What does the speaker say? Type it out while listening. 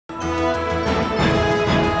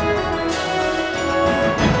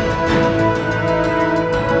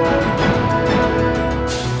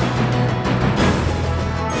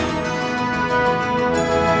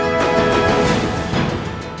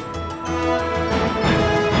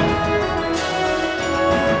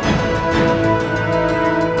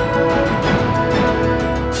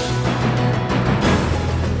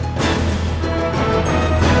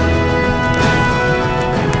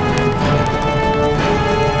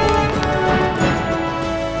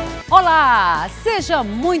Seja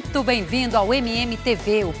muito bem-vindo ao MM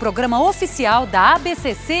TV, o programa oficial da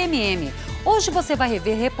ABCC-MM. Hoje você vai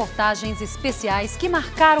rever reportagens especiais que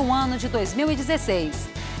marcaram o ano de 2016.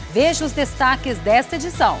 Veja os destaques desta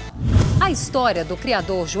edição. A história do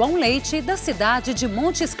criador João Leite, da cidade de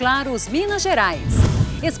Montes Claros, Minas Gerais.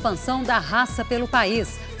 Expansão da raça pelo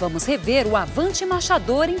país. Vamos rever o Avante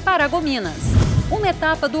Marchador em Paragominas. Uma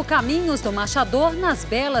etapa do Caminhos do Marchador nas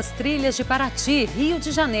belas trilhas de Paraty, Rio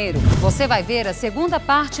de Janeiro. Você vai ver a segunda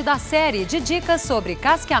parte da série de dicas sobre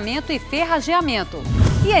casqueamento e ferrageamento.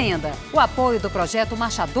 E ainda, o apoio do projeto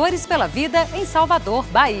Marchadores pela Vida em Salvador,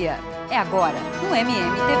 Bahia. É agora, no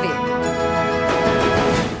MM TV.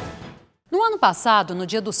 No ano passado, no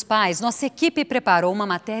Dia dos Pais, nossa equipe preparou uma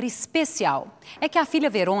matéria especial. É que a filha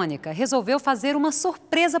Verônica resolveu fazer uma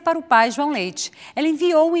surpresa para o pai João Leite. Ela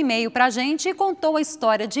enviou um e-mail para a gente e contou a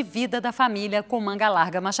história de vida da família com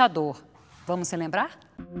Mangalarga Marchador. Vamos se lembrar?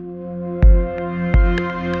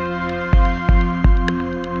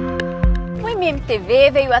 O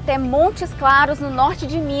MMTV veio até Montes Claros, no norte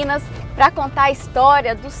de Minas, para contar a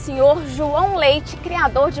história do senhor João Leite,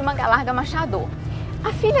 criador de Mangalarga Marchador.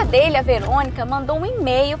 A filha dele, a Verônica, mandou um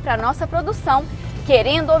e-mail para a nossa produção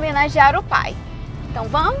querendo homenagear o pai. Então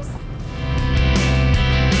vamos?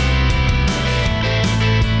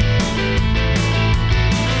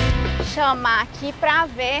 Chamar aqui para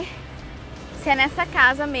ver se é nessa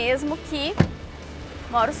casa mesmo que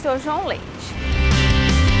mora o seu João Leite.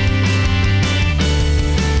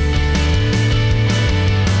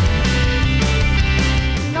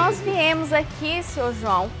 Nós viemos aqui, seu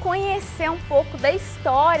João, conhecer um pouco da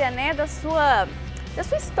história, né, da sua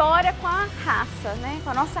história com a raça, né, com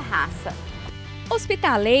a nossa raça.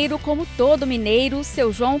 Hospitaleiro, como todo mineiro,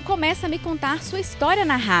 seu João começa a me contar sua história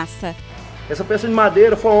na raça. Essa peça de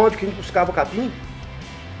madeira foi onde que a gente buscava o capim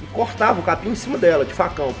e cortava o capim em cima dela, de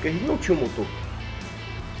facão, porque a gente não tinha um motor.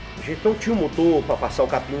 A gente não tinha um motor para passar o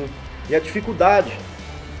capim. E a dificuldade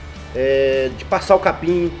de passar o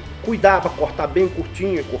capim, cuidar para cortar bem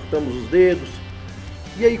curtinho, cortamos os dedos.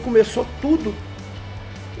 E aí começou tudo.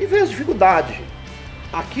 E veio as dificuldades.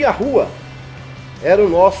 Aqui a rua era o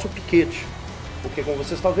nosso piquete. Porque como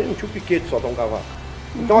vocês estão vendo, não tinha um piquete soltar um cavalo.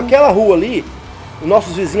 Então aquela rua ali, os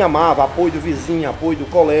nossos vizinhos amavam, apoio do vizinho, apoio do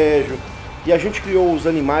colégio. E a gente criou os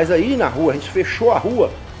animais aí na rua, a gente fechou a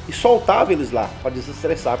rua e soltava eles lá, para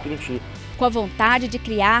desestressar, porque não tinha. Com a vontade de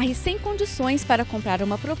criar e sem condições para comprar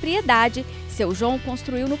uma propriedade, seu João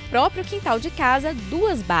construiu no próprio quintal de casa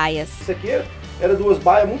 2 baias. Isso aqui era 2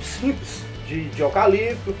 baias muito simples, de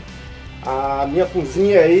eucalipto. A minha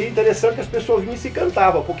cozinha aí, interessante que as pessoas vinham e se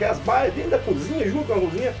cantavam, porque as baias dentro da cozinha, junto com a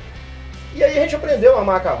cozinha. E aí a gente aprendeu a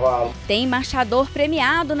amar cavalo. Tem marchador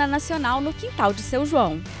premiado na Nacional no quintal de seu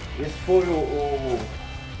João. Esse foi o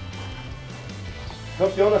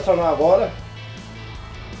campeão nacional agora,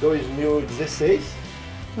 2016.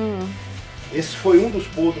 Esse foi um dos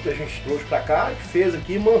pontos que a gente trouxe para cá, que fez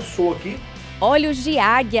aqui, mansou aqui. Olhos de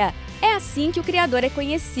águia. É assim que o criador é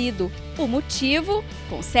conhecido. O motivo?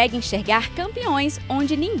 Consegue enxergar campeões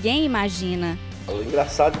onde ninguém imagina. O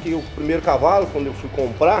engraçado é que o primeiro cavalo, quando eu fui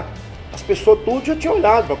comprar, as pessoas tudo já tinham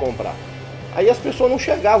olhado para comprar. Aí as pessoas não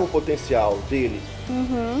enxergavam o potencial dele.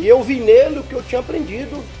 E eu vi nele o que eu tinha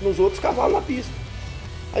aprendido nos outros cavalos na pista.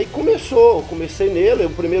 Aí comecei nele, o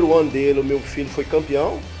primeiro ano dele, o meu filho foi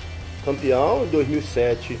campeão em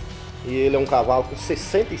 2007. E ele é um cavalo com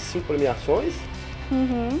 65 premiações.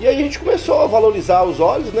 E aí a gente começou a valorizar os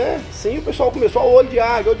olhos, né? Sim, o pessoal começou a olho de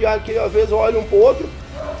águia, que às vezes olha um pro outro,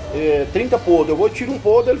 30 podos, eu vou tirar um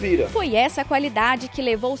podo, ele vira. Foi essa qualidade que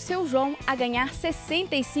levou o seu João a ganhar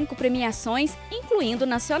 65 premiações, incluindo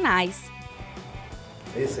nacionais.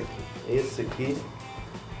 Esse aqui,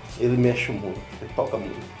 ele mexe muito, ele toca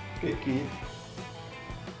muito. Aqui,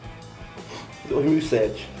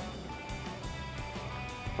 2007,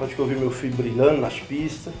 onde que eu vi meu filho brilhando nas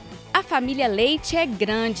pistas. A família Leite é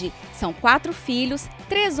grande, são 4 filhos,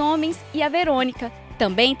 3 homens e a Verônica.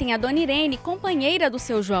 Também tem a dona Irene, companheira do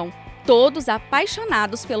seu João, todos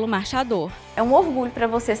apaixonados pelo marchador. É um orgulho para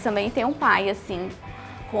vocês também ter um pai assim,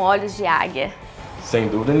 com olhos de águia. Sem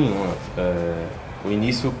dúvida nenhuma. O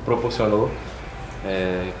início proporcionou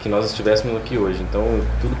que nós estivéssemos aqui hoje. Então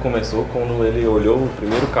tudo começou quando ele olhou o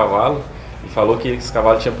primeiro cavalo e falou que esse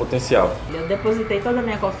cavalo tinha potencial. Eu depositei toda a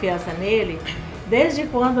minha confiança nele desde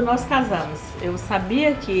quando nós casamos. Eu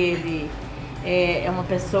sabia que ele é uma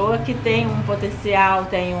pessoa que tem um potencial,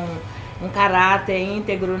 tem um caráter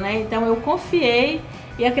íntegro, né? Então eu confiei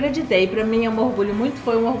e acreditei. Para mim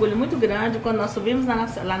foi um orgulho muito grande quando nós subimos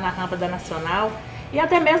lá na rampa da Nacional E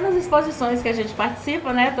até mesmo nas exposições que a gente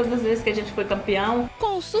participa, né? Todas as vezes que a gente foi campeão.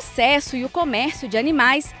 Com o sucesso e o comércio de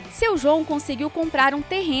animais, seu João conseguiu comprar um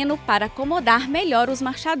terreno para acomodar melhor os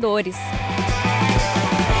marchadores.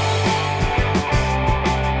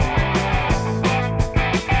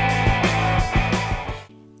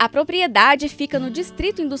 A propriedade fica no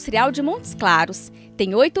Distrito Industrial de Montes Claros.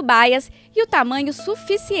 Tem 8 baias e o tamanho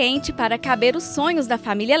suficiente para caber os sonhos da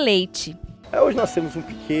família Leite. Hoje nós temos um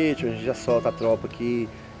piquete, a gente já solta a tropa aqui,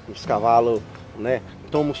 os cavalos, né,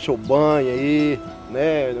 tomam o seu banho aí,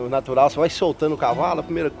 né, no natural, você vai soltando o cavalo, a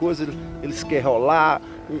primeira coisa, eles querem rolar,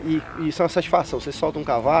 e isso é uma satisfação, você solta um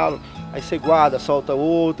cavalo, aí você guarda, solta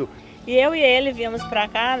outro. E eu e ele viemos pra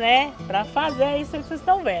cá, né, pra fazer isso que vocês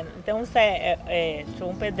estão vendo. Então tinha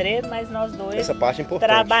um pedreiro, mas nós dois essa parte é importante.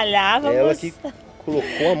 Trabalhávamos. Ela que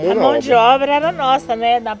colocou a mão na obra. A mão de obra era nossa,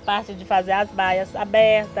 né, da parte de fazer as baias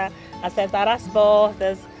abertas, acertar as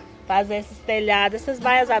portas, fazer esses telhados, essas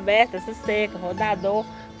baias abertas, essa seca, rodador.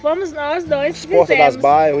 Fomos nós dois que fizemos. As portas das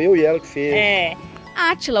baias, eu e ela que fez.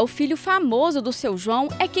 Átila, o filho famoso do seu João,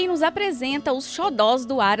 é quem nos apresenta os xodós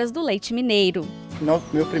do Aras do Leite Mineiro.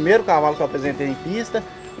 Meu primeiro cavalo que eu apresentei em pista,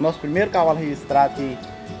 o nosso primeiro cavalo registrado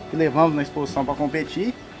que levamos na exposição para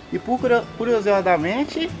competir e,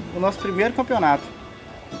 curiosamente, o nosso primeiro campeonato.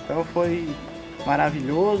 Então foi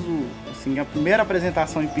maravilhoso, assim, a primeira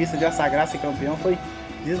apresentação em pista de assagrar ser campeão foi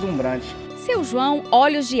deslumbrante. Seu João,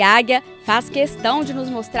 olhos de águia, faz questão de nos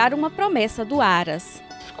mostrar uma promessa do Aras.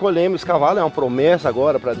 Escolhemos esse cavalo, é uma promessa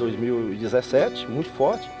agora para 2017, muito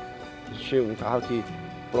forte. A gente tinha um carro que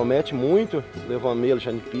promete muito, levamos ele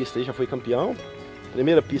já em pista, ele já foi campeão. A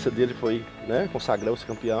primeira pista dele foi, né, consagrou-se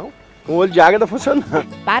campeão. O olho de águia está funcionando.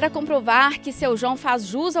 Para comprovar que seu João faz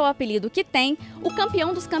jus ao apelido que tem, o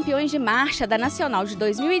campeão dos campeões de marcha da Nacional de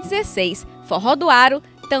 2016, Forró do Aro,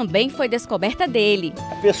 também foi descoberta dele.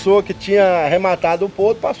 A pessoa que tinha arrematado o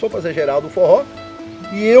potro passou para ser geral do forró.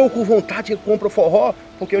 E eu, com vontade, compro o forró,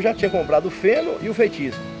 porque eu já tinha comprado o feno e o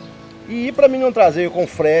feitiço. E para mim não trazer com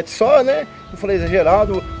frete só, né? Eu falei, Zé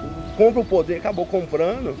Geraldo, compra o poder, acabou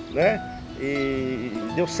comprando, né? E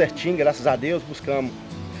deu certinho, graças a Deus, buscamos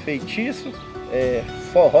feitiço,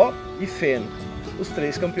 forró e feno, os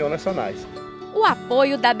 3 campeões nacionais. O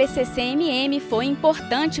apoio da BCCMM foi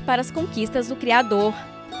importante para as conquistas do criador.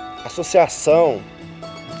 A associação,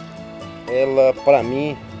 ela, para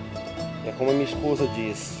mim, é como a minha esposa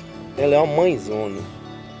diz, ela é uma mãezona,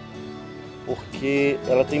 porque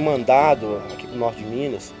ela tem mandado aqui para o norte de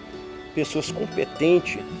Minas pessoas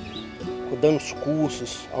competentes, dando os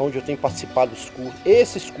cursos, onde eu tenho participado dos cursos.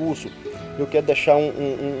 Esses cursos, eu quero deixar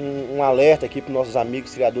um alerta aqui para os nossos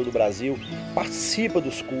amigos criadores do Brasil, participa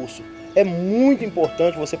dos cursos. É muito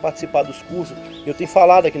importante você participar dos cursos. Eu tenho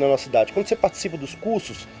falado aqui na nossa cidade, quando você participa dos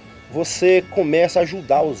cursos, você começa a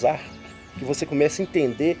ajudar a usar, que você começa a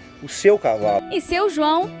entender o seu cavalo. E seu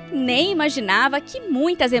João nem imaginava que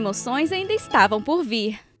muitas emoções ainda estavam por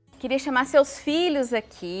vir. Queria chamar seus filhos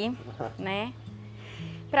aqui, né,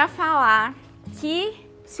 para falar que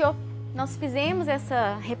nós fizemos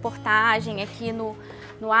essa reportagem aqui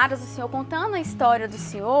no Aras do Senhor, contando a história do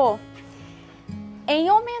senhor em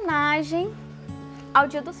homenagem ao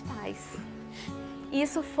Dia dos Pais.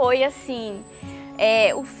 Isso foi assim,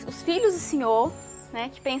 os filhos do senhor, né,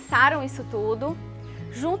 que pensaram isso tudo,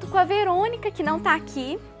 junto com a Verônica, que não está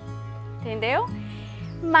aqui, entendeu?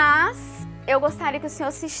 Mas eu gostaria que o senhor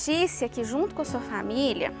assistisse aqui junto com a sua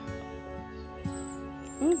família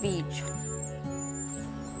um vídeo.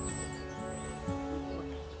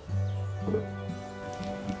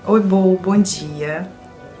 Oi, bom dia.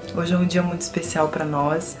 Hoje é um dia muito especial para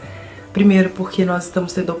nós. Primeiro porque nós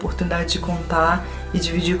estamos tendo a oportunidade de contar e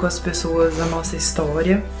dividir com as pessoas a nossa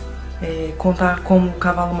história. Contar como o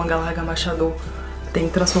cavalo Mangalarga Marchador tem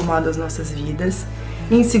transformado as nossas vidas.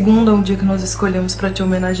 E em segundo, é um dia que nós escolhemos para te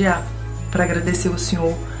homenagear, para agradecer o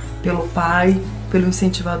senhor pelo pai, pelo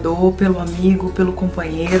incentivador, pelo amigo, pelo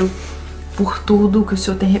companheiro, por tudo que o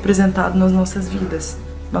senhor tem representado nas nossas vidas.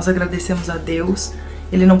 Nós agradecemos a Deus,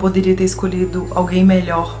 ele não poderia ter escolhido alguém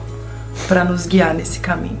melhor para nos guiar nesse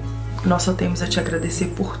caminho. Nós só temos a te agradecer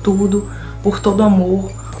por tudo, por todo o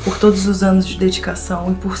amor, por todos os anos de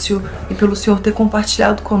dedicação e pelo senhor ter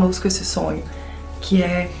compartilhado conosco esse sonho, que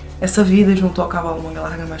é essa vida junto ao cavalo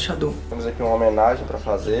Mangalarga Marchador. Temos aqui uma homenagem para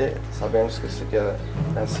fazer, sabemos que isso aqui é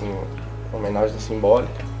assim, uma homenagem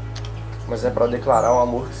simbólica, mas é para declarar o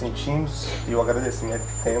amor que sentimos e o agradecimento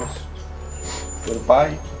que temos pelo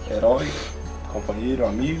pai, herói, companheiro,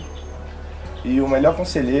 amigo e o melhor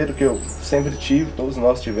conselheiro que eu sempre tive, todos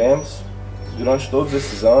nós tivemos durante todos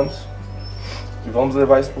esses anos, e vamos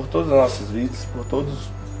levar isso por todas as nossas vidas, por todos,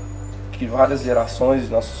 que várias gerações,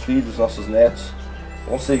 nossos filhos, nossos netos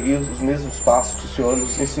vão seguir os mesmos passos que o Senhor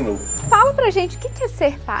nos ensinou. Fala pra gente, o que é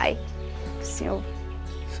ser pai do senhor?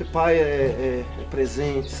 Ser pai é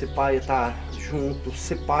presente, ser pai é estar junto,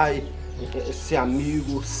 ser pai é ser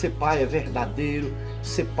amigo, ser pai é verdadeiro,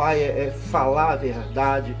 ser pai é falar a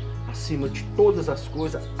verdade, acima de todas as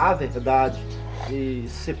coisas, a verdade. E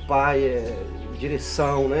ser pai é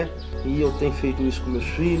direção, né? E eu tenho feito isso com meus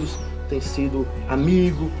filhos, tenho sido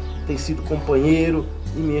amigo, tenho sido companheiro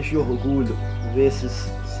e me enche de orgulho ver esses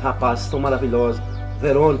rapazes tão maravilhosos.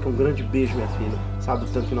 Verônica, um grande beijo, minha filha, sabe o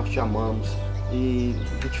tanto que nós te amamos e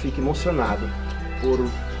a gente fica emocionado por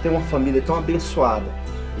ter uma família tão abençoada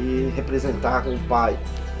e representar com o pai.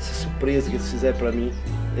 Essa surpresa que eles fizeram para mim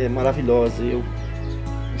é maravilhosa. Eu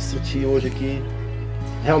me senti hoje aqui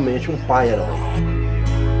realmente um pai herói.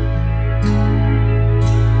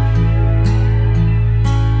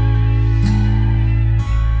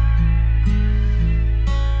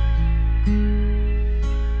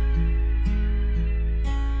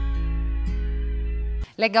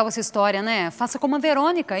 Legal essa história, né? Faça como a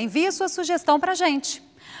Verônica, envie sua sugestão pra gente.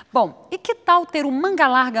 Bom, e que tal ter um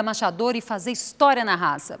Mangalarga Marchador e fazer história na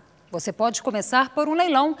raça? Você pode começar por um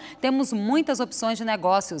leilão. Temos muitas opções de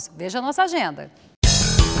negócios. Veja a nossa agenda.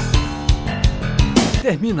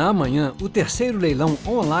 Termina amanhã o terceiro leilão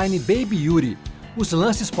online Baby Yuri. Os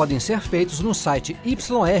lances podem ser feitos no site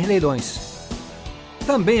YR Leilões.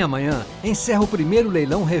 Também amanhã encerra o primeiro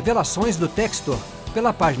leilão Revelações do Textor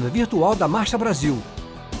pela página virtual da Marcha Brasil.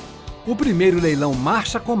 O primeiro leilão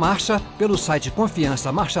Marcha com Marcha pelo site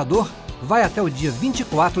Confiança Marchador vai até o dia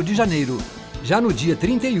 24 de janeiro. Já no dia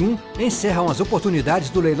 31, encerram as oportunidades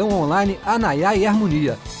do leilão online Anaiá e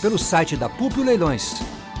Harmonia pelo site da Púlpio Leilões.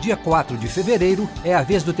 Dia 4 de fevereiro é a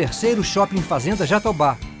vez do terceiro Shopping Fazenda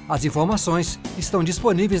Jatobá. As informações estão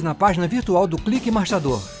disponíveis na página virtual do Clique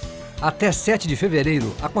Marchador. Até 7 de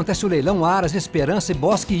fevereiro acontece o leilão Aras, Esperança e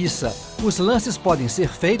Bosque Issa. Os lances podem ser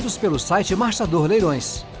feitos pelo site Marchador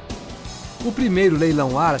Leilões. O primeiro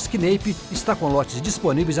leilão Aras Knape está com lotes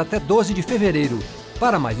disponíveis até 12 de fevereiro.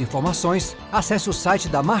 Para mais informações, acesse o site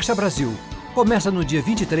da Marcha Brasil. Começa no dia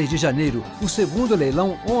 23 de janeiro o segundo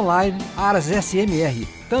leilão online Aras SMR,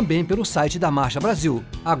 também pelo site da Marcha Brasil.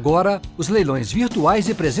 Agora, os leilões virtuais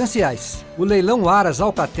e presenciais. O leilão Aras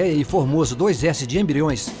Alcateia e Formoso 2S de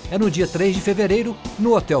embriões é no dia 3 de fevereiro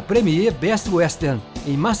no Hotel Premier Best Western,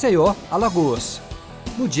 em Maceió, Alagoas.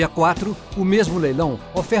 No dia 4, o mesmo leilão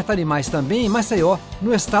oferta animais também em Maceió,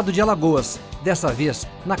 no estado de Alagoas. Dessa vez,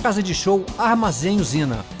 na casa de show Armazém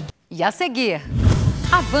Usina. E a seguir,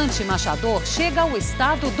 Avante Marchador chega ao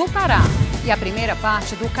estado do Pará. E a primeira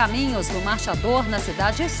parte do Caminhos do Marchador na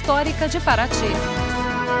cidade histórica de Paraty.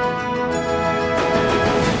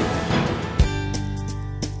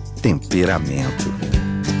 Temperamento,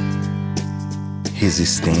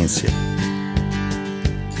 resistência,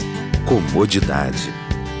 comodidade,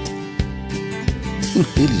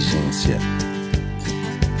 inteligência,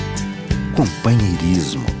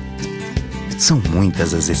 companheirismo. São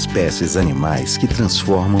muitas as espécies animais que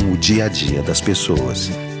transformam o dia a dia das pessoas.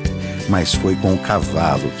 Mas foi com o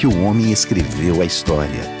cavalo que o homem escreveu a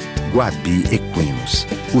história. Guabi Equinos,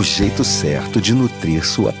 o jeito certo de nutrir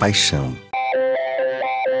sua paixão.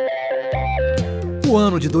 O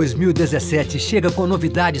ano de 2017 chega com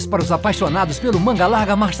novidades para os apaixonados pelo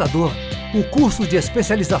Mangalarga Marchador. O curso de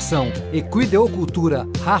especialização Equideocultura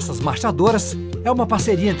Raças Marchadoras é uma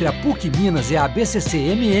parceria entre a PUC Minas e a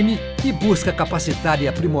ABCC-MM e busca capacitar e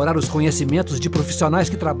aprimorar os conhecimentos de profissionais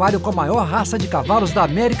que trabalham com a maior raça de cavalos da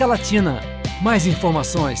América Latina. Mais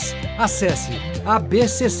informações, acesse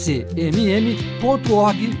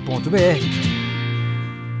abccmm.org.br.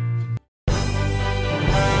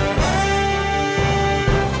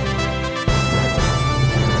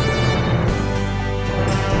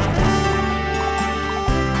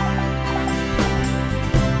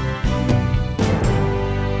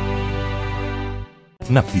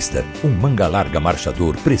 Na pista, um Mangalarga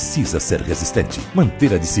Marchador precisa ser resistente,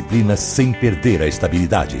 manter a disciplina sem perder a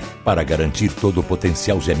estabilidade. Para garantir todo o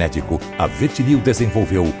potencial genético, a Vetinil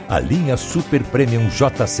desenvolveu a linha Super Premium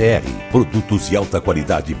JCR, produtos de alta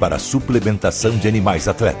qualidade para suplementação de animais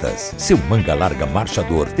atletas. Seu Mangalarga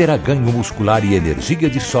Marchador terá ganho muscular e energia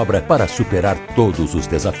de sobra para superar todos os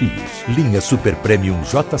desafios. Linha Super Premium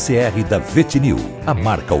JCR da Vetinil, a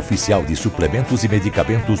marca oficial de suplementos e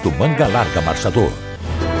medicamentos do Mangalarga Marchador.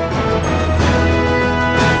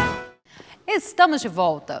 estamos de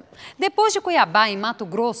volta. Depois de Cuiabá, em Mato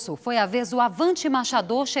Grosso, foi a vez do Avante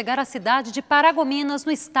Marchador chegar à cidade de Paragominas,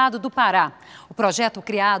 no estado do Pará. O projeto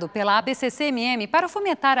criado pela ABCC-MM para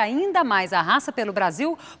fomentar ainda mais a raça pelo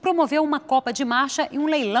Brasil promoveu uma copa de marcha e um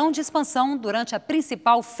leilão de expansão durante a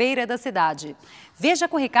principal feira da cidade. Veja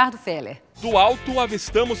com Ricardo Feller. Do alto,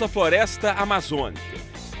 avistamos a floresta amazônica.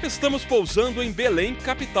 Estamos pousando em Belém,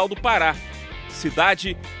 capital do Pará.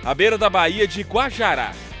 Cidade à beira da Baía de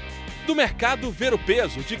Guajará. Do mercado ver o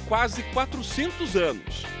peso de quase 400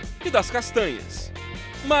 anos e das castanhas.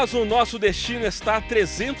 Mas o nosso destino está a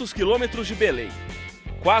 300 quilômetros de Belém.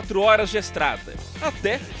 4 horas de estrada,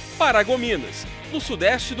 até Paragominas, no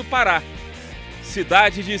sudeste do Pará.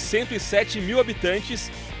 Cidade de 107 mil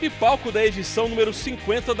habitantes e palco da edição número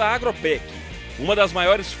 50 da Agropec, uma das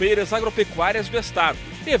maiores feiras agropecuárias do estado.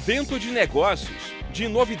 Evento de negócios, de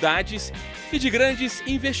novidades e de grandes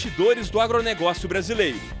investidores do agronegócio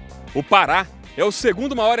brasileiro. O Pará é o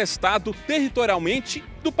segundo maior estado territorialmente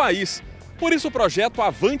do país. Por isso o projeto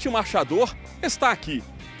Avante Marchador está aqui,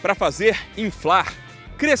 para fazer inflar,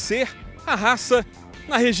 crescer a raça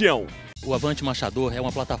na região. O Avante Marchador é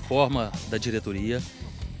uma plataforma da diretoria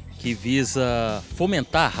que visa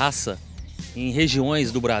fomentar a raça em regiões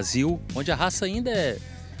do Brasil onde a raça ainda é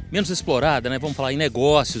menos explorada, né? Vamos falar em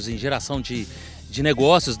negócios, em geração de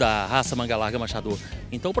negócios da raça Mangalarga Marchador.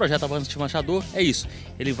 Então o projeto Avante Marchador é isso,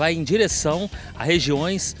 ele vai em direção a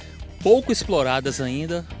regiões pouco exploradas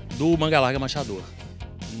ainda do Mangalarga Marchador.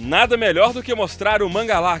 Nada melhor do que mostrar o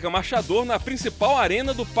Mangalarga Marchador na principal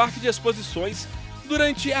arena do Parque de Exposições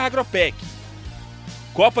durante a Agropec.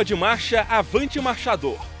 Copa de Marcha Avante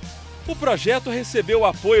Marchador. O projeto recebeu o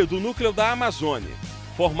apoio do Núcleo da Amazônia,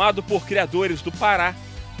 formado por criadores do Pará,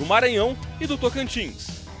 do Maranhão e do Tocantins.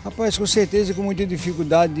 Rapaz, com certeza com muita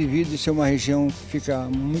dificuldade devido a ser uma região que fica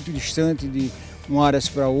muito distante de uma área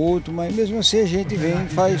para outra, mas mesmo assim a gente vem,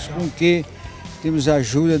 faz com que temos a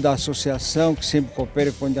ajuda da associação, que sempre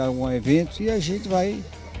coopera quando há algum evento, e a gente vai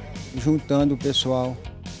juntando o pessoal.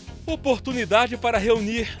 Oportunidade para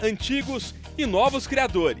reunir antigos e novos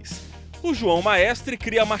criadores. O João Maestre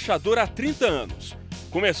cria marchador há 30 anos.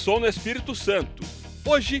 Começou no Espírito Santo.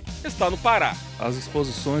 Hoje está no Pará. As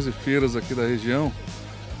exposições e feiras aqui da região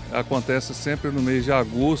acontecem sempre no mês de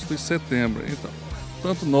agosto e setembro. Então,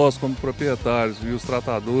 tanto nós como proprietários e os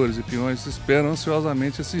tratadores e peões esperam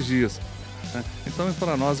ansiosamente esses dias, né? Então,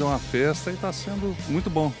 para nós é uma festa e está sendo muito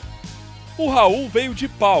bom. O Raul veio de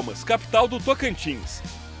Palmas, capital do Tocantins.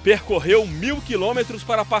 Percorreu 1000 quilômetros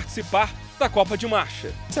para participar da Copa de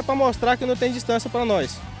Marcha. Isso é para mostrar que não tem distância para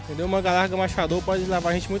nós, entendeu? O Mangalarga Marchador pode levar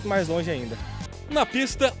a gente muito mais longe ainda. Na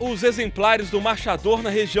pista, os exemplares do marchador na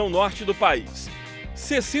região norte do país.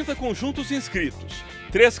 60 conjuntos inscritos,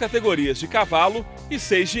 3 categorias de cavalo e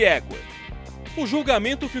 6 de égua. O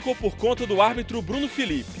julgamento ficou por conta do árbitro Bruno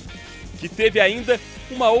Felipe, que teve ainda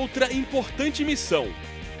uma outra importante missão: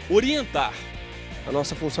 orientar. A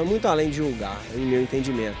nossa função é muito além de julgar, em meu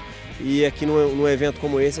entendimento. E aqui num evento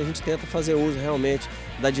como esse a gente tenta fazer uso realmente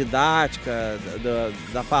da didática,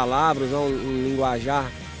 da palavra, usar um linguajar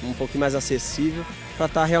um pouquinho mais acessível para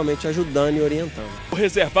estar realmente ajudando e orientando. O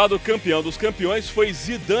reservado campeão dos campeões foi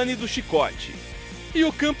Zidane do Chicote. E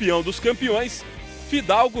o campeão dos campeões,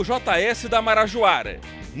 Fidalgo JS da Marajoara.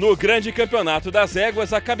 No grande campeonato das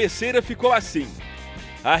éguas, a cabeceira ficou assim.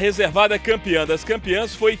 A reservada campeã das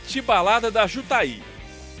campeãs foi Tibalada da Jutaí.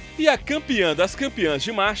 E a campeã das campeãs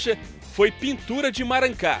de marcha foi Pintura de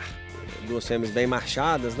Marancar. 2 fêmeas bem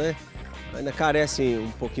marchadas, né? Ainda carecem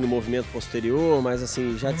um pouquinho do movimento posterior, mas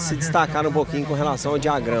assim, já se destacaram um pouquinho com relação ao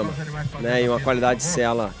diagrama, né? E uma qualidade de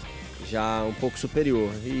sela já um pouco superior.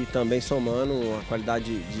 E também somando uma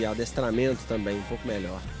qualidade de adestramento também um pouco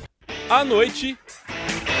melhor. À noite,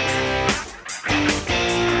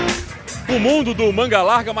 o mundo do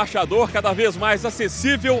Mangalarga Marchador cada vez mais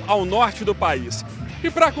acessível ao norte do país. E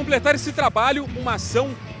para completar esse trabalho, uma ação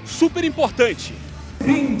super importante.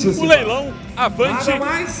 O leilão Avante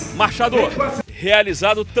Marchador,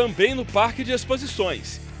 realizado também no Parque de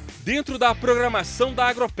Exposições, dentro da programação da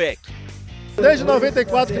Agropec. Desde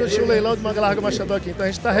 94 que não tinha o leilão de Mangalarga Marchador aqui, então a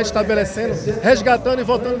gente está restabelecendo, resgatando e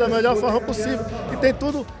voltando da melhor forma possível. E tem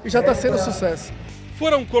tudo e já está sendo sucesso.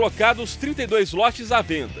 Foram colocados 32 lotes à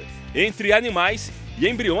venda, entre animais e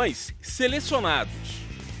embriões selecionados.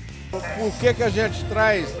 Por que a gente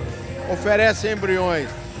oferece embriões?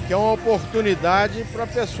 Que é uma oportunidade para a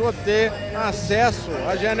pessoa ter acesso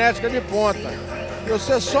à genética de ponta.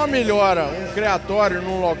 Você só melhora um criatório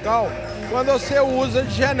num local quando você usa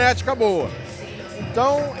de genética boa.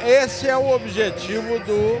 Então, esse é o objetivo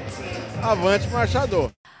do Avante Marchador.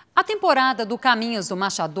 A temporada do Caminhos do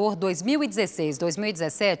Marchador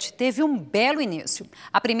 2016-2017 teve um belo início.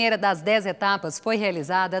 A primeira das 10 etapas foi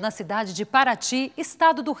realizada na cidade de Paraty,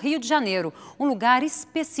 estado do Rio de Janeiro, um lugar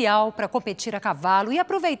especial para competir a cavalo e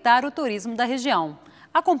aproveitar o turismo da região.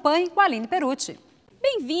 Acompanhe com a Aline Perucci.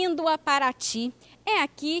 Bem-vindo a Paraty. É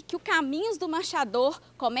aqui que o Caminhos do Marchador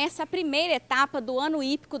começa a primeira etapa do ano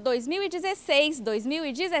hípico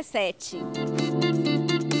 2016-2017.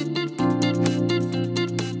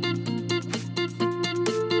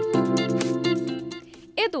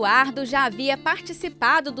 Eduardo já havia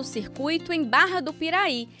participado do circuito em Barra do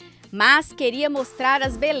Piraí, mas queria mostrar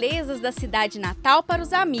as belezas da cidade natal para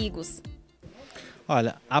os amigos.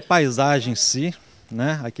 Olha, a paisagem em si,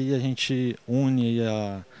 né? Aqui a gente une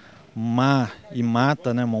a mar e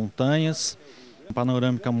mata, né? Montanhas, uma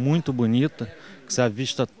panorâmica muito bonita, que se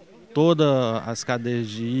avista todas as cadeias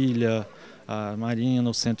de ilha, a marina,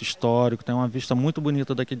 o centro histórico, tem uma vista muito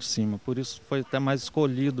bonita daqui de cima, por isso foi até mais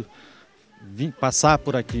escolhido passar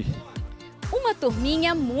por aqui. Uma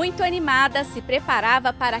turminha muito animada se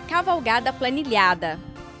preparava para a cavalgada planilhada.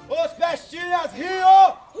 Os Pestinhas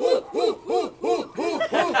Rio!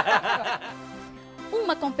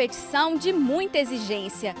 Uma competição de muita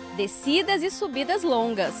exigência, descidas e subidas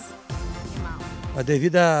longas.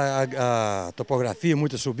 Devido à topografia,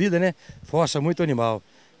 muita subida, né? Força muito o animal.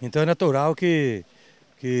 Então é natural que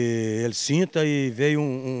ele sinta e veio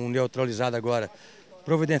um neutralizado agora,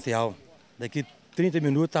 providencial. Daqui 30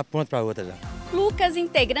 minutos está pronto para outra já. Lucas,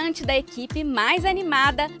 integrante da equipe mais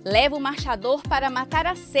animada, leva o marchador para matar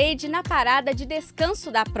a sede na parada de descanso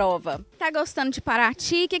da prova. Tá gostando de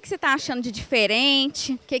Paraty? O que você tá achando de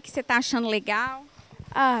diferente? O que você tá achando legal?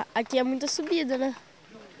 Ah, aqui é muita subida, né?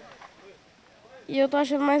 E eu tô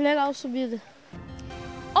achando mais legal a subida.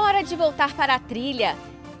 Hora de voltar para a trilha.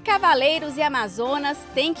 Cavaleiros e amazonas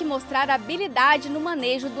têm que mostrar habilidade no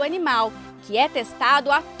manejo do animal, que é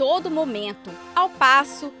testado a todo momento. Ao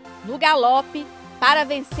passo, no galope, para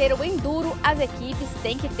vencer o enduro, as equipes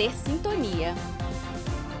têm que ter sintonia.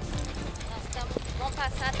 Vamos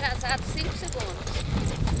passar atrasado 5 segundos.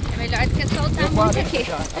 É melhor do que soltar muito aqui.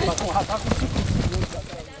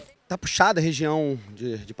 Tá puxada a região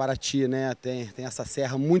de Paraty, né? Tem essa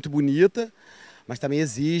serra muito bonita, mas também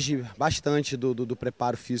exige bastante do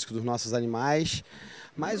preparo físico dos nossos animais.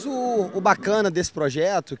 Mas o bacana desse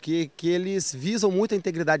projeto é que eles visam muito a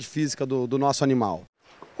integridade física do nosso animal.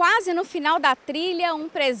 Quase no final da trilha, um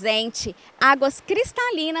presente: águas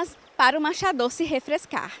cristalinas para o marchador se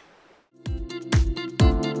refrescar.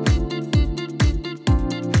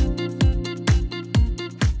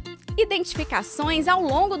 Identificações ao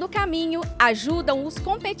longo do caminho ajudam os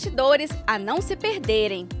competidores a não se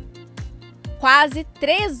perderem. Quase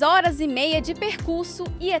 3 horas e meia de percurso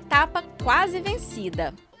e etapa quase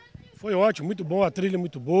vencida. Foi ótimo, muito bom, a trilha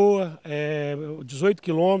muito boa, 18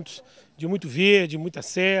 quilômetros de muito verde, muita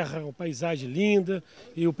serra, uma paisagem linda.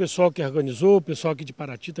 E o pessoal que organizou, o pessoal aqui de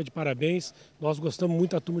Paraty está de parabéns. Nós gostamos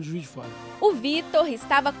muito da turma de Juiz de Fora. O Vitor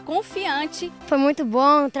estava confiante. Foi muito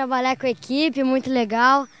bom trabalhar com a equipe, muito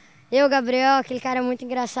legal. Eu, Gabriel, aquele cara muito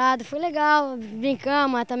engraçado, foi legal,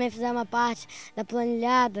 brincamos, também fizemos uma parte da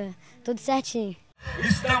planilhada, tudo certinho.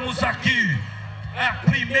 Estamos aqui, é a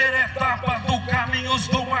primeira etapa do Caminhos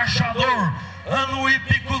do Marchador, ano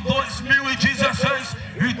hípico 2016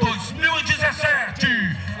 e 2017,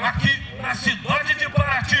 aqui na cidade de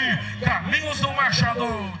Paraty, Caminhos do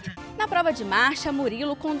Marchador. Na prova de marcha,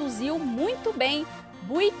 Murilo conduziu muito bem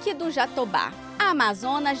Buique do Jatobá. A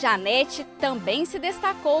amazona Janete também se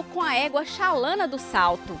destacou com a égua Chalana do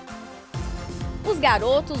Salto. Os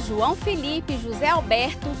garotos João Felipe e José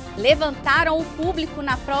Alberto levantaram o público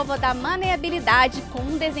na prova da maneabilidade com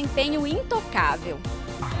um desempenho intocável.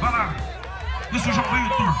 Vai lá, isso, João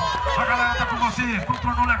Vitor, a galera tá com você,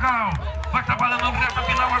 controlou legal, vai trabalhando na reta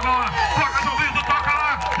final agora, toca João Vitor, toca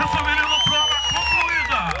lá, eu sou menino, prova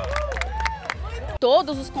concluída.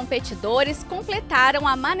 Todos os competidores completaram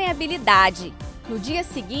a maneabilidade. No dia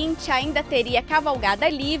seguinte, ainda teria cavalgada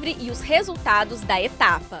livre e os resultados da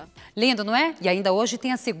etapa. Lindo, não é? E ainda hoje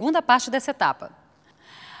tem a segunda parte dessa etapa.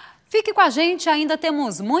 Fique com a gente, ainda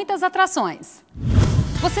temos muitas atrações.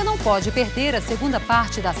 Você não pode perder a segunda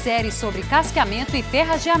parte da série sobre casqueamento e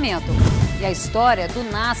ferrageamento. E a história do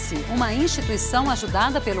NASCE, uma instituição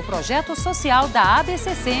ajudada pelo projeto social da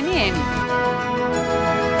ABCC-MM.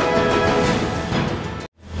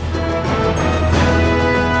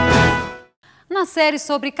 Na série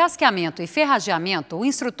sobre casqueamento e ferrageamento, o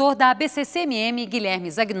instrutor da ABCC-MM, Guilherme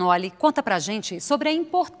Zagnoli, conta pra gente sobre a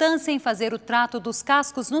importância em fazer o trato dos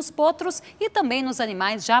cascos nos potros e também nos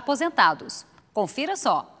animais já aposentados. Confira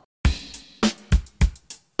só.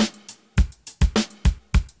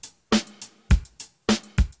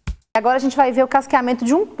 Agora a gente vai ver o casqueamento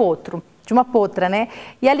de um potro, de uma potra, né?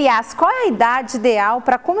 E, aliás, qual é a idade ideal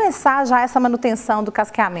para começar já essa manutenção do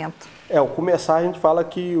casqueamento? Ao começar a gente fala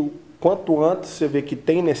que quanto antes você vê que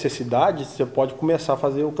tem necessidade, você pode começar a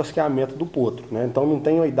fazer o casqueamento do potro, né? Então não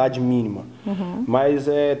tem uma idade mínima, mas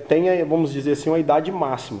tem, vamos dizer assim, uma idade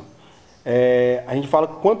máxima. A gente fala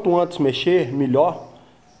que quanto antes mexer, melhor,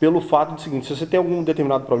 pelo fato do seguinte: se você tem algum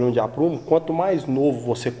determinado problema de aprumo, quanto mais novo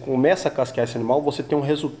você começa a casquear esse animal, você tem um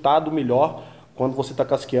resultado melhor quando você está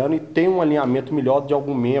casqueando e tem um alinhamento melhor de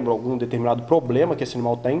algum membro, algum determinado problema que esse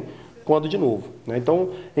animal tem, quando de novo, né? Então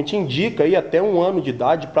a gente indica aí até 1 ano de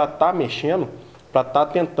idade para estar mexendo, para estar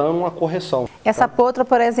tentando uma correção. Essa potra,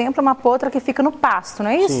 por exemplo, é uma potra que fica no pasto, não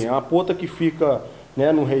é isso? Sim, é uma potra que fica,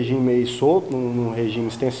 né, num regime meio solto, num regime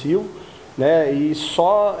extensivo, né, e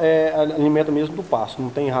só alimenta mesmo do pasto, não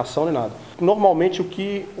tem ração nem nada. Normalmente o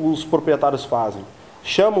que os proprietários fazem?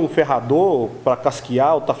 Chamam um ferrador para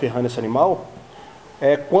casquear ou estar ferrando esse animal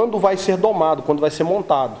quando vai ser domado, quando vai ser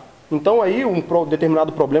montado. Então aí um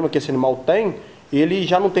determinado problema que esse animal tem, ele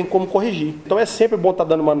já não tem como corrigir. Então é sempre bom estar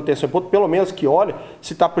dando manutenção, pelo menos que olhe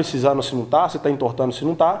se está precisando ou se não está, se está entortando se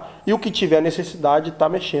não está, e o que tiver necessidade está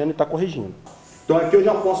mexendo e está corrigindo. Então aqui eu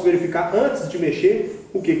já posso verificar antes de mexer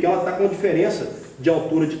o que ela está com diferença de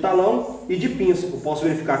altura de talão e de pinça. Eu posso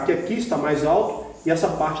verificar que aqui está mais alto e essa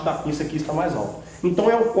parte da pinça aqui está mais alta. Então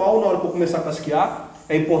é o qual, na hora que eu começar a casquear,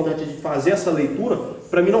 é importante de fazer essa leitura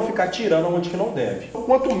para mim não ficar tirando onde que não deve.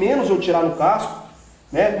 Quanto menos eu tirar no casco,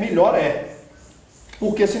 né, melhor é.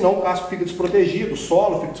 Porque senão o casco fica desprotegido, o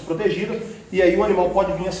solo fica desprotegido e aí o animal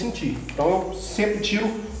pode vir a sentir. Então eu sempre tiro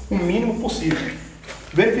o mínimo possível.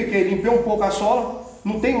 Verifiquei, limpei um pouco a sola,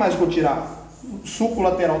 não tem mais o que eu tirar. Suco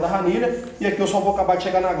lateral da ranilha e aqui eu só vou acabar de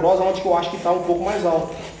chegar na grosa onde que eu acho que está um pouco mais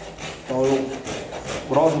alto. Então eu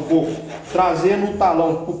grosso um pouco, trazendo o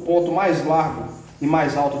talão para o ponto mais largo e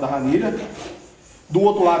mais alto da ranilha. Do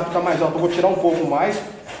outro lado que está mais alto eu vou tirar um pouco mais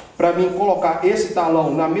para mim colocar esse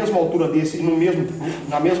talão na mesma altura desse e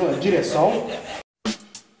na mesma direção.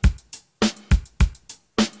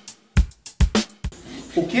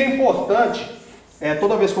 O que é importante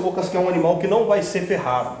toda vez que eu vou casquear um animal que não vai ser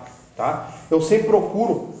ferrado, tá? Eu sempre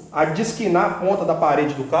procuro desquinar a ponta da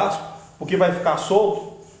parede do casco, porque vai ficar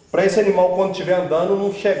solto, para esse animal quando estiver andando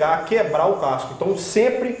não chegar a quebrar o casco. Então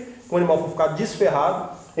sempre que o animal for ficar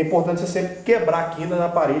desferrado, é importante você sempre quebrar a quina na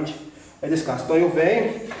parede desse casco. Então eu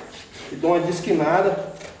venho e dou uma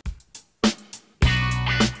desquinada,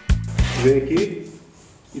 venho aqui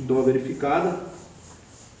e dou uma verificada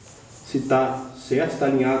se está certo, se está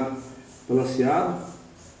alinhado, balanceado,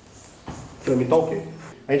 para mim está ok.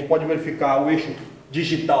 A gente pode verificar o eixo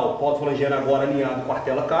digital pós-flangiano agora alinhado com a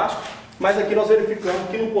artela casco, mas aqui nós verificamos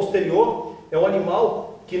que no posterior é um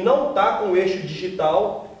animal que não está com o eixo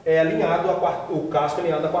digital alinhado, o casco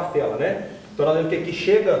alinhado à quartela, né? Então nós vemos que aqui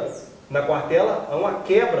chega na quartela a uma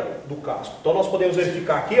quebra do casco. Então nós podemos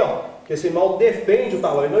verificar aqui, ó, que esse animal defende o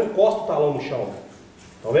talão, ele não encosta o talão no chão.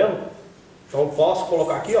 Tá vendo? Então eu posso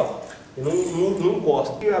colocar aqui, ó, e não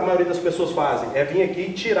encosta. O que a maioria das pessoas fazem é vir aqui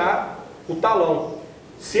e tirar o talão.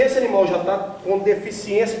 Se esse animal já está com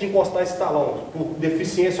deficiência de encostar esse talão, por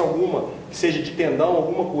deficiência alguma, que seja de tendão,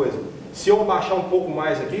 alguma coisa, se eu abaixar um pouco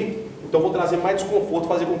mais aqui, então eu vou trazer mais desconforto,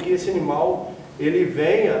 fazer com que esse animal ele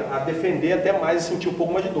venha a defender até mais e sentir um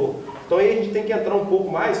pouco mais de dor. Então aí a gente tem que entrar um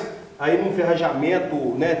pouco mais aí num ferrajamento,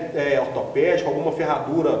 né, ortopédico, alguma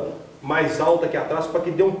ferradura mais alta aqui atrás, para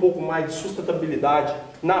que dê um pouco mais de sustentabilidade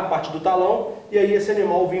na parte do talão e aí esse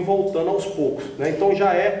animal vem voltando aos poucos, né? Então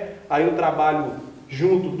já é aí um trabalho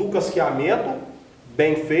junto do casqueamento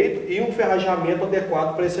bem feito e um ferrajamento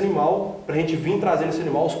adequado para esse animal, para a gente vir trazendo esse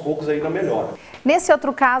animal aos poucos aí na melhora. Nesse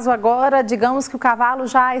outro caso agora, digamos que o cavalo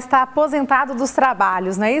já está aposentado dos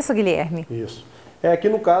trabalhos, não é isso, Guilherme? Isso. Aqui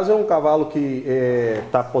no caso é um cavalo que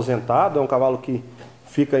está aposentado, é um cavalo que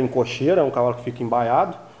fica em cocheira, é um cavalo que fica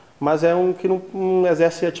embaiado, mas é um que não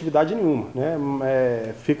exerce atividade nenhuma, né?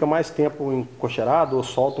 Fica mais tempo encocheirado ou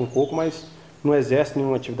solta um pouco, mas não exerce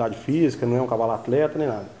nenhuma atividade física, não é um cavalo atleta nem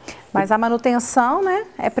nada. Mas a manutenção, né,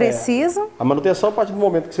 é preciso? A manutenção, a partir do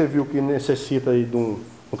momento que você viu que necessita aí de um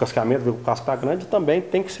casqueamento, viu que o casco está grande, também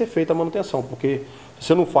tem que ser feita a manutenção, porque se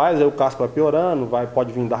você não faz, aí o casco vai piorando,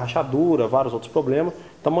 pode vir da rachadura, vários outros problemas,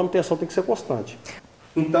 então a manutenção tem que ser constante.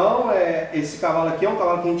 Então, esse cavalo aqui é um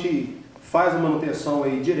cavalo que a gente faz a manutenção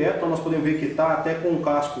aí direto, então nós podemos ver que está até com um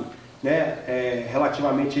casco, né,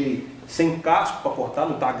 relativamente aí, sem casco para cortar,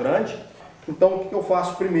 não está grande. Então o que eu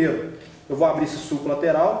faço primeiro? Eu vou abrir esse sulco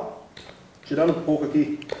lateral, tirando um pouco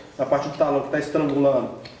aqui na parte do talão que está estrangulando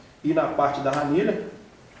e na parte da ranilha.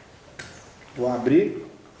 Vou abrir,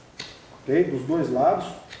 ok? Dos dois lados.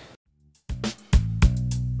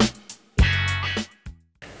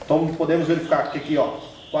 Então podemos verificar que aqui, ó,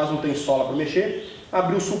 quase não tem sola para mexer.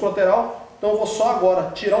 Abrir o sulco lateral, então eu vou só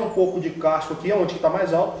agora tirar um pouco de casco aqui, onde está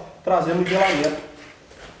mais alto, trazendo o nivelamento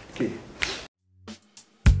aqui.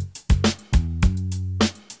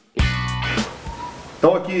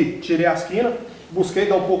 Então aqui tirei a esquina, busquei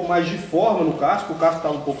dar um pouco mais de forma no casco, o casco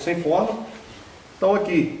está um pouco sem forma. Então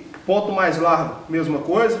aqui, ponto mais largo, mesma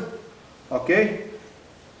coisa, ok?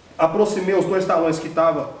 Aproximei os dois talões que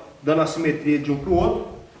estavam dando a simetria de um para o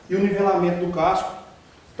outro, e o nivelamento do casco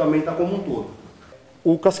também está como um todo.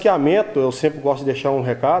 O casqueamento, eu sempre gosto de deixar um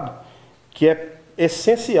recado, que é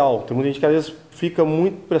essencial. Tem muita gente que às vezes fica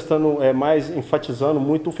muito prestando, mais enfatizando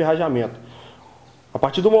muito o ferrajamento. A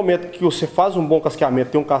partir do momento que você faz um bom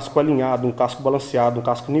casqueamento, tem um casco alinhado, um casco balanceado, um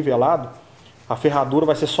casco nivelado, a ferradura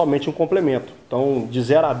vai ser somente um complemento. Então, de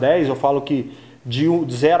 0 a 10, eu falo que de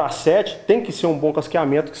 0 a 7 tem que ser um bom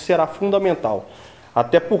casqueamento, que será fundamental.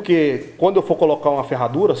 Até porque, quando eu for colocar uma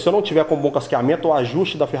ferradura, se eu não tiver com bom casqueamento, o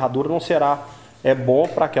ajuste da ferradura não será bom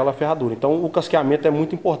para aquela ferradura. Então, o casqueamento é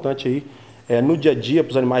muito importante aí, no dia a dia,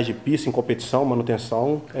 para os animais de pista, em competição,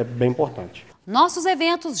 manutenção, é bem importante. Nossos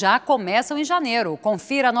eventos já começam em janeiro.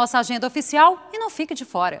 Confira a nossa agenda oficial e não fique de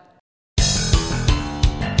fora.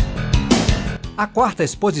 A 4ª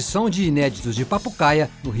exposição de inéditos de Papucaia,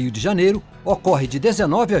 no Rio de Janeiro, ocorre de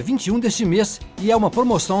 19 a 21 deste mês e é uma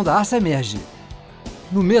promoção da ACEMERGE.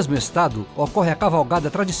 No mesmo estado, ocorre a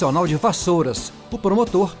cavalgada tradicional de Vassouras. O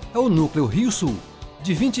promotor é o Núcleo Rio Sul.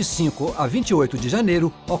 De 25 a 28 de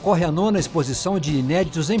janeiro, ocorre a 9ª exposição de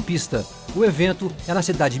inéditos em pista. O evento é na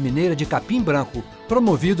cidade mineira de Capim Branco,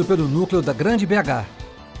 promovido pelo Núcleo da Grande BH.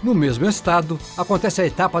 No mesmo estado, acontece a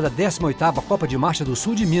etapa da 18ª Copa de Marcha do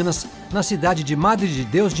Sul de Minas, na cidade de Madre de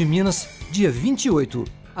Deus de Minas, dia 28.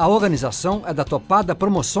 A organização é da Topada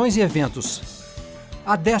Promoções e Eventos.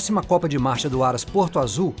 A 10ª Copa de Marcha do Aras Porto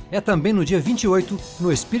Azul é também no dia 28,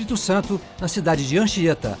 no Espírito Santo, na cidade de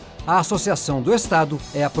Anchieta. A Associação do Estado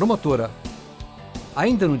é a promotora.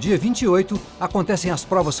 Ainda no dia 28, acontecem as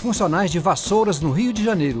provas funcionais de Vassouras no Rio de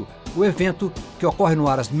Janeiro. O evento, que ocorre no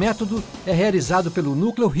Aras Método, é realizado pelo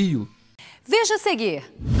Núcleo Rio. Veja a seguir.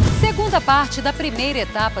 Segunda parte da primeira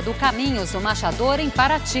etapa do Caminhos do Marchador em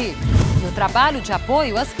Paraty. E o trabalho de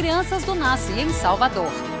apoio às crianças do Nasce em Salvador.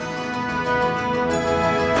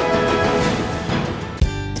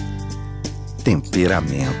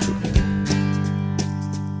 Temperamento,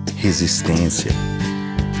 resistência,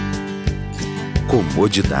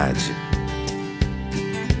 comodidade,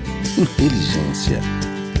 inteligência,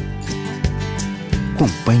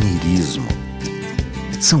 companheirismo.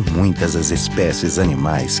 São muitas as espécies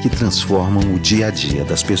animais que transformam o dia a dia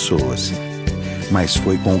das pessoas. Mas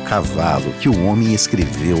foi com o cavalo que o homem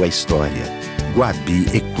escreveu a história. Guabi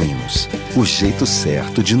Equinos, o jeito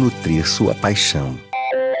certo de nutrir sua paixão.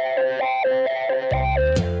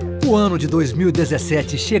 O ano de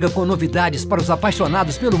 2017 chega com novidades para os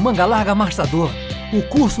apaixonados pelo Mangalarga Marchador. O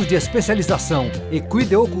curso de especialização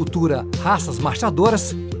Equideocultura Raças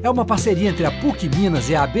Marchadoras é uma parceria entre a PUC Minas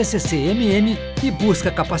e a ABCC-MM e busca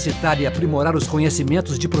capacitar e aprimorar os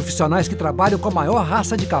conhecimentos de profissionais que trabalham com a maior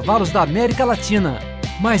raça de cavalos da América Latina.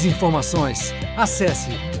 Mais informações,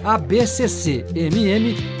 acesse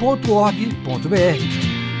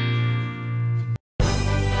abccmm.org.br.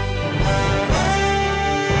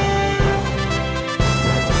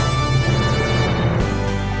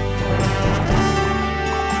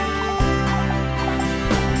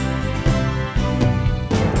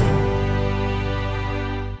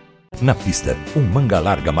 Na pista, um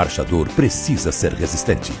Mangalarga Marchador precisa ser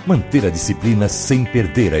resistente, manter a disciplina sem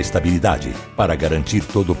perder a estabilidade. Para garantir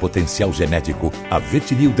todo o potencial genético, a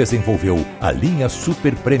Vetinil desenvolveu a linha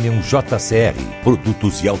Super Premium JCR,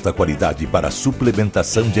 produtos de alta qualidade para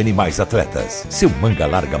suplementação de animais atletas. Seu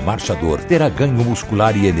Mangalarga Marchador terá ganho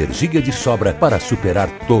muscular e energia de sobra para superar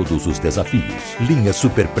todos os desafios. Linha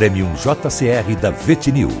Super Premium JCR da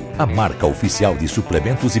Vetinil, a marca oficial de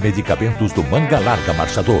suplementos e medicamentos do Mangalarga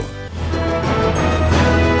Marchador.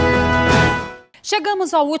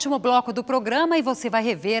 Chegamos ao último bloco do programa e você vai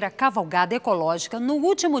rever a cavalgada ecológica no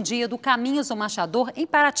último dia do Caminhos do Marchador em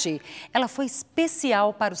Paraty. Ela foi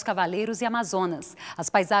especial para os cavaleiros e amazonas. As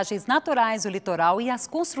paisagens naturais do litoral e as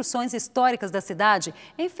construções históricas da cidade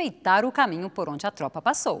enfeitaram o caminho por onde a tropa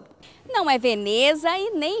passou. Não é Veneza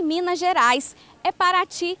e nem Minas Gerais, é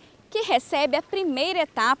Paraty que recebe a primeira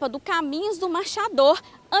etapa do Caminhos do Marchador,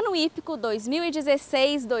 ano hípico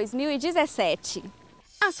 2016-2017.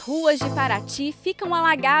 As ruas de Paraty ficam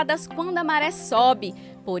alagadas quando a maré sobe,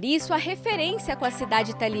 por isso a referência com a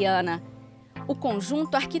cidade italiana. O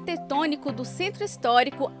conjunto arquitetônico do centro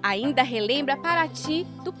histórico ainda relembra Paraty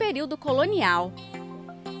do período colonial.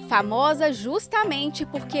 famosa justamente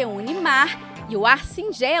porque une mar e o ar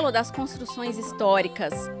singelo das construções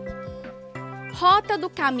históricas. Rota do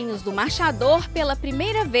Caminhos do Marchador, pela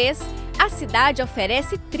primeira vez, a cidade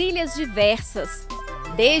oferece trilhas diversas,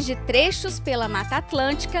 desde trechos pela Mata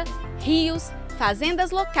Atlântica, rios,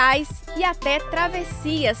 fazendas locais e até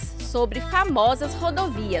travessias sobre famosas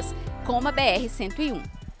rodovias, como a BR-101.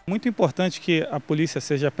 Muito importante que a polícia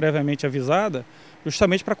seja previamente avisada,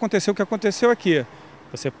 justamente para acontecer o que aconteceu aqui.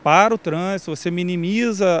 Você para o trânsito, você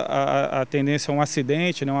minimiza a tendência a um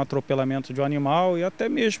acidente, né, um atropelamento de um animal e até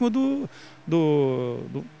mesmo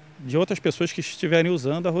de outras pessoas que estiverem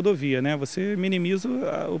usando a rodovia, né? Você minimiza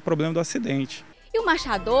o problema do acidente. E o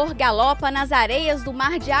marchador galopa nas areias do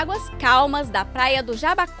mar de águas calmas da praia do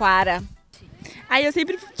Jabaquara. Aí eu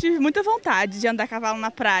sempre tive muita vontade de andar a cavalo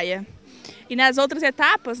na praia. E nas outras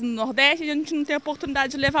etapas, no Nordeste, a gente não tem a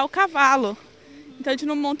oportunidade de levar o cavalo. Então a gente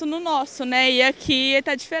não monta no nosso, né? E aqui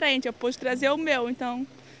tá diferente, eu pude trazer o meu, então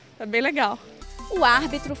tá bem legal. O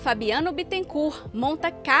árbitro Fabiano Bittencourt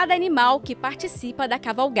monta cada animal que participa da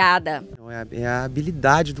cavalgada. É a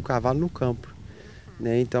habilidade do cavalo no campo,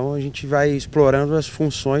 né? Então a gente vai explorando as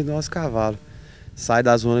funções do nosso cavalo. Sai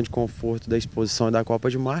da zona de conforto da exposição e da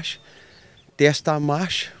copa de marcha, testa a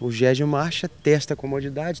marcha, o gés de marcha, testa a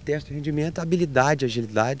comodidade, testa o rendimento, habilidade,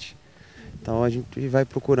 agilidade. Então a gente vai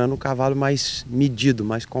procurando um cavalo mais medido,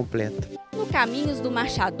 mais completo. No Caminhos do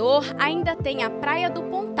Marchador ainda tem a Praia do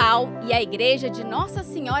Pontal e a Igreja de Nossa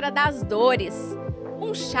Senhora das Dores.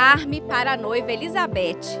 Um charme para a noiva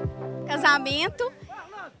Elizabeth. Casamento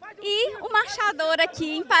e o marchador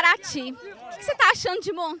aqui em Paraty. O que você está achando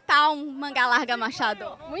de montar um Mangalarga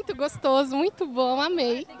Marchador? Muito gostoso, muito bom,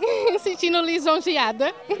 amei. Sentindo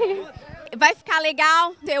lisonjeada. Vai ficar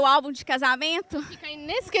legal teu álbum de casamento? Fica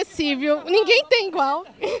inesquecível, ninguém tem igual.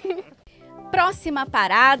 Próxima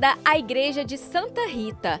parada, a Igreja de Santa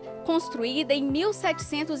Rita, construída em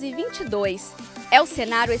 1722. É o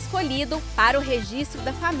cenário escolhido para o registro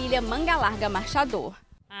da família Mangalarga Marchador.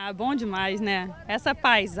 Ah, bom demais, né? Essa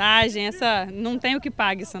paisagem, não tem o que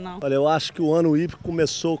pague isso não. Olha, eu acho que o ano hípico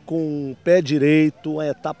começou com o pé direito, uma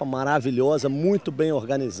etapa maravilhosa, muito bem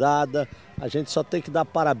organizada. A gente só tem que dar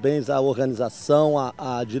parabéns à organização,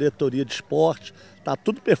 à diretoria de esporte. Tá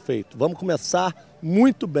tudo perfeito. Vamos começar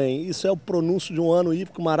muito bem. Isso é o pronúncio de um ano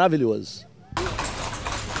hípico maravilhoso.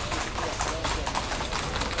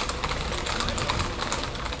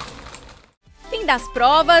 Fim das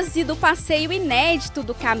provas e do passeio inédito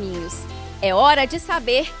do Caminhos. É hora de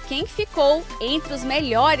saber quem ficou entre os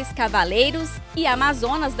melhores cavaleiros e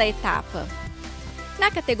amazonas da etapa. Na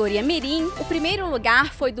categoria Mirim, o primeiro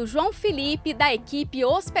lugar foi do João Felipe, da equipe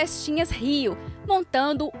Os Pestinhas Rio,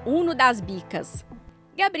 montando Uno das Bicas.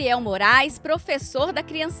 Gabriel Moraes, professor da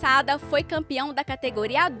criançada, foi campeão da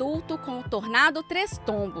categoria adulto com o Tornado Três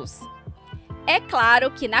Tombos. É claro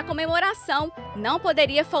que na comemoração não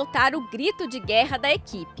poderia faltar o grito de guerra da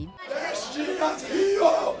equipe.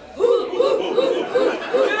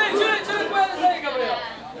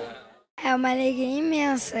 É uma alegria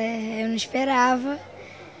imensa, eu não esperava,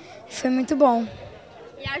 foi muito bom.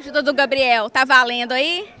 E a ajuda do Gabriel, tá valendo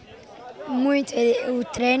aí? Muito, o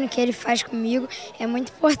treino que ele faz comigo é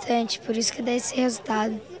muito importante, por isso que dá esse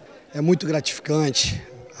resultado. É muito gratificante,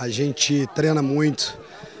 a gente treina muito,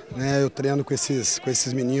 né? Eu treino com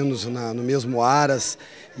esses meninos no mesmo Aras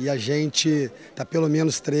e a gente está pelo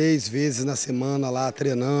menos 3 vezes na semana lá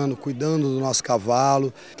treinando, cuidando do nosso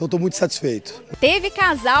cavalo, então estou muito satisfeito. Teve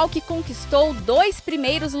casal que conquistou 2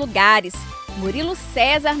 primeiros lugares, Murilo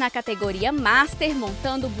César na categoria Master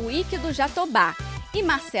montando o Buíque do Jatobá e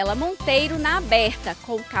Marcela Monteiro na aberta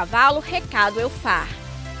com o cavalo Recado Eufar.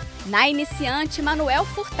 Na iniciante, Manuel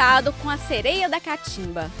Furtado com a Sereia da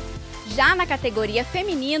Catimba. Já na categoria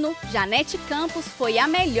feminino, Janete Campos foi a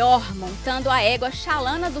melhor, montando a égua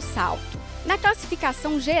Chalana do Salto. Na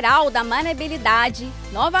classificação geral da maneabilidade,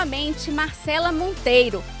 novamente Marcela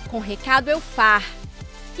Monteiro, com Recado Eufar.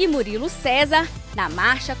 E Murilo César, na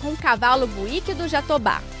marcha com o cavalo Buíque do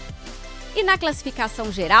Jatobá. E na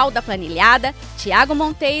classificação geral da planilhada, Tiago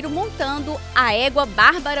Monteiro montando a égua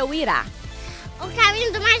Bárbara Uirá. O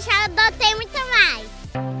caminho do Marchador tem muito mais.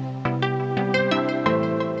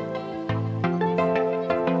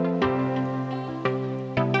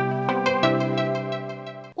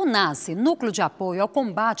 O NASCE, Núcleo de Apoio ao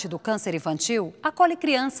Combate do Câncer Infantil, acolhe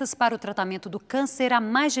crianças para o tratamento do câncer há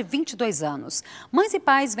mais de 22 anos. Mães e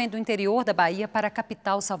pais vêm do interior da Bahia para a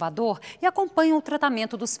capital Salvador e acompanham o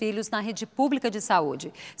tratamento dos filhos na rede pública de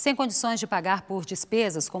saúde. Sem condições de pagar por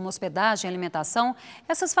despesas como hospedagem e alimentação,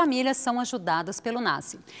 essas famílias são ajudadas pelo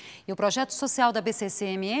NASCE. E o projeto social da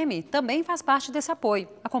BCCMM também faz parte desse apoio.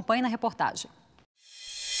 Acompanhe na reportagem.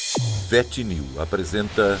 VetNew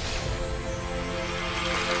apresenta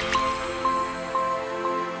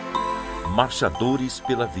Marchadores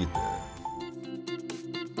pela Vida.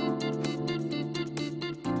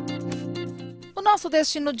 O nosso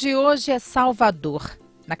destino de hoje é Salvador.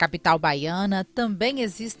 Na capital baiana também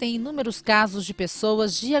existem inúmeros casos de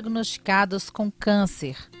pessoas diagnosticadas com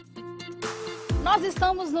câncer. Nós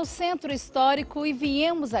estamos no Centro Histórico e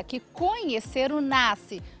viemos aqui conhecer o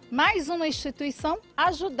NASCE, mais uma instituição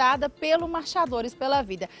ajudada pelo Marchadores pela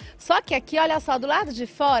Vida. Só que aqui, olha só, do lado de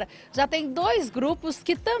fora já tem dois grupos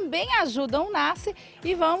que também ajudam o NASCE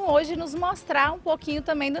e vão hoje nos mostrar um pouquinho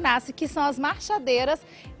também do NASCE, que são as marchadeiras,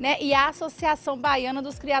 né, e a Associação Baiana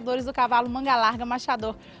dos Criadores do Cavalo Mangalarga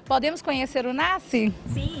Marchador. Podemos conhecer o NASCE?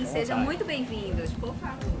 Sim, sejam muito bem-vindos, por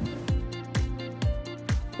favor.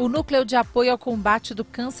 O Núcleo de Apoio ao Combate do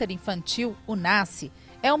Câncer Infantil, o NASCE,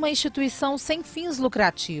 é uma instituição sem fins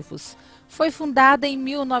lucrativos. Foi fundada em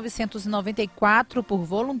 1994 por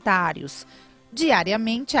voluntários.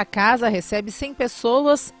 Diariamente, a casa recebe 100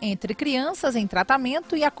 pessoas, entre crianças em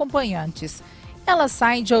tratamento e acompanhantes. Elas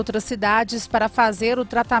saem de outras cidades para fazer o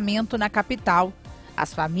tratamento na capital.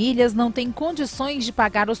 As famílias não têm condições de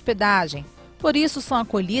pagar hospedagem, por isso são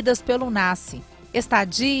acolhidas pelo NASCE.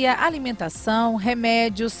 Estadia, alimentação,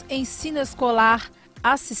 remédios, ensino escolar,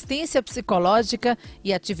 assistência psicológica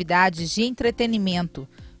e atividades de entretenimento.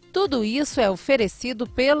 Tudo isso é oferecido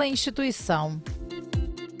pela instituição.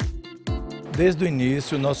 Desde o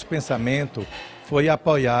início, nosso pensamento foi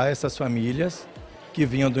apoiar essas famílias que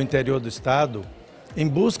vinham do interior do estado em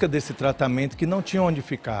busca desse tratamento que não tinham onde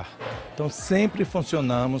ficar. Então, sempre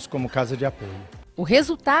funcionamos como casa de apoio. O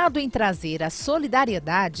resultado em trazer a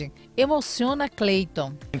solidariedade emociona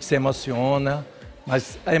Cleiton. A gente se emociona,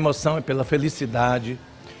 mas a emoção é pela felicidade,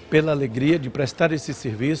 pela alegria de prestar esse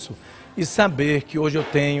serviço e saber que hoje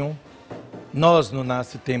nós no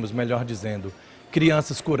NASCE temos, melhor dizendo,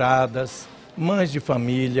 crianças curadas, mães de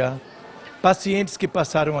família, pacientes que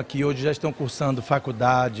passaram aqui hoje já estão cursando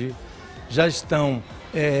faculdade, já estão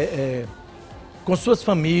com suas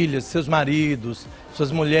famílias, seus maridos,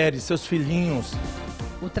 suas mulheres, seus filhinhos.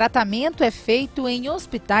 O tratamento é feito em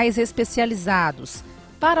hospitais especializados.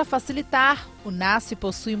 Para facilitar, o NASCE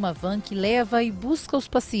possui uma van que leva e busca os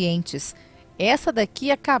pacientes. Essa daqui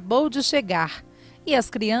acabou de chegar e as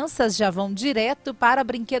crianças já vão direto para a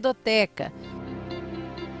brinquedoteca.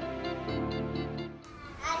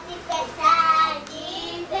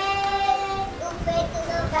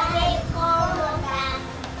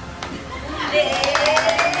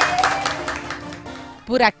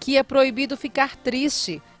 Por aqui é proibido ficar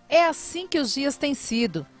triste. É assim que os dias têm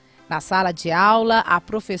sido. Na sala de aula, a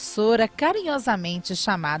professora, carinhosamente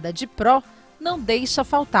chamada de Pró, não deixa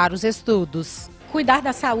faltar os estudos. Cuidar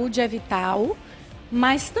da saúde é vital,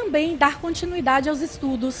 mas também dar continuidade aos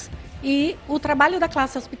estudos. E o trabalho da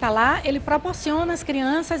classe hospitalar, ele proporciona às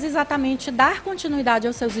crianças exatamente dar continuidade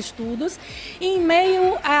aos seus estudos. E em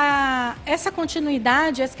meio a essa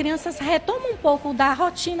continuidade, as crianças retomam um pouco da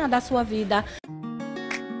rotina da sua vida.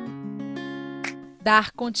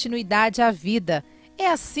 Dar continuidade à vida. É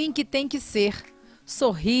assim que tem que ser.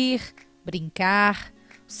 Sorrir, brincar,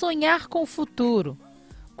 sonhar com o futuro.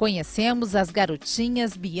 Conhecemos as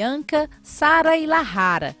garotinhas Bianca, Sara e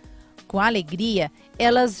Lahara. Com alegria,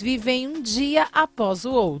 elas vivem um dia após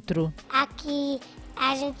o outro. Aqui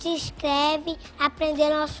a gente escreve, aprender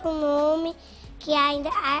nosso nome, que ainda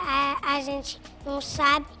a gente não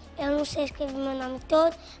sabe. Eu não sei escrever meu nome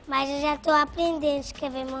todo, mas eu já estou aprendendo a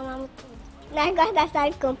escrever meu nome todo. Nós gostamos da sala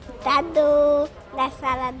de computador, da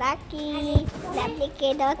sala daqui, da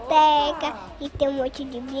brinquedoteca, e tem um monte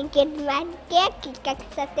de brinquedos mais do que aqui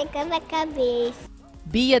só tem quebra-cabeça.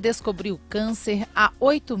 Bia descobriu câncer há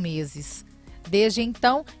 8 meses. Desde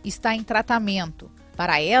então, está em tratamento.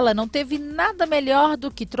 Para ela, não teve nada melhor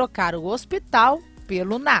do que trocar o hospital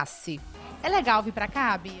pelo NASCE. É legal vir para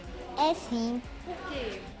cá, Bia? É sim. Por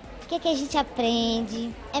quê? O que a gente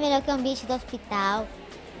aprende? É melhor que o ambiente do hospital.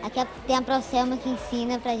 Aqui tem a Proselma que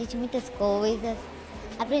ensina pra gente muitas coisas.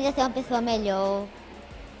 Aprende a ser uma pessoa melhor.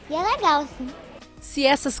 E é legal, sim. Se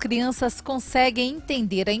essas crianças conseguem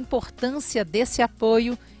entender a importância desse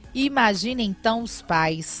apoio, imagine então os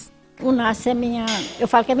pais. O NASCE é eu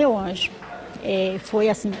falo que é meu anjo. Foi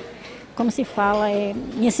assim, como se fala,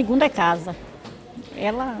 minha segunda casa.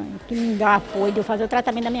 Ela que me dá apoio de eu fazer o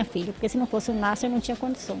tratamento da minha filha, porque se não fosse o NASCE eu não tinha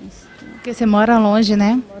condições. Porque você mora longe,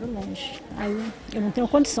 né? Eu moro longe. Aí eu não tenho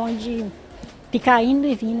condições de ficar indo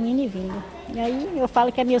e vindo. E aí eu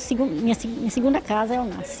falo que a minha segunda casa é o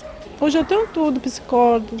NASCE. Hoje eu tenho tudo,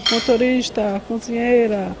 psicólogo, motorista,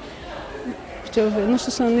 cozinheira,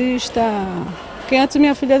 nutricionista, Porque antes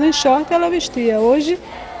minha filha nem short ela vestia. Hoje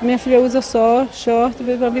minha filha usa só short,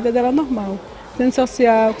 vive a vida dela normal. Centro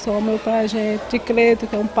social, que só o meu pai, a gente, Ticleto,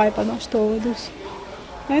 que é um pai para nós todos.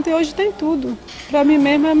 Então hoje tem tudo. Para mim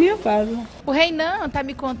mesmo é a minha casa. O Reinan está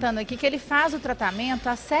me contando aqui que ele faz o tratamento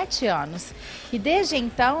há 7 anos. E desde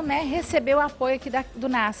então, né, recebeu apoio aqui do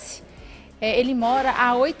NASCE. Ele mora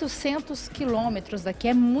a 800 quilômetros daqui,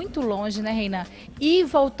 é muito longe, né, Reinan? E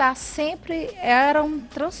voltar sempre era um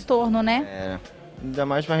transtorno, né? Ainda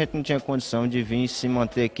mais que a gente não tinha condição de vir se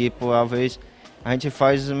manter aqui, por uma vez a gente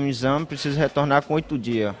faz um exame, precisa retornar com 8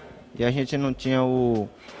 dias. E a gente não tinha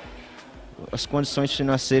as condições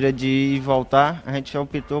financeiras de ir e voltar, a gente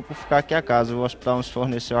optou por ficar aqui a casa. O hospital nos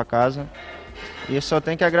forneceu a casa e eu só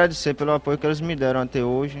tenho que agradecer pelo apoio que eles me deram até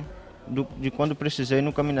hoje, de quando precisei,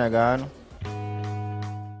 nunca me negaram.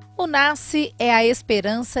 O NASCE é a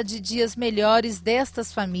esperança de dias melhores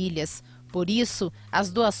destas famílias. Por isso, as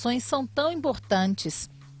doações são tão importantes.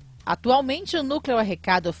 Atualmente, o núcleo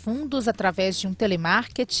arrecada fundos através de um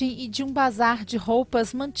telemarketing e de um bazar de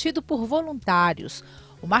roupas mantido por voluntários.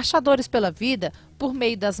 O Marchadores pela Vida, por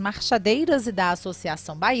meio das marchadeiras e da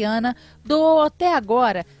Associação Baiana, doou até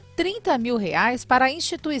agora R$30 mil para a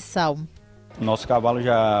instituição. O nosso cavalo,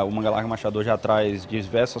 o Mangalarga Marchador, já traz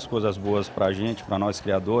diversas coisas boas para a gente, para nós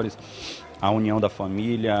criadores. A união da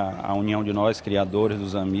família, a união de nós criadores,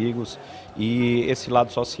 dos amigos. E esse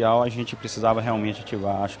lado social a gente precisava realmente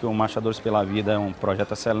ativar. Acho que o Marchadores pela Vida é um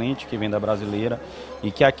projeto excelente que vem da brasileira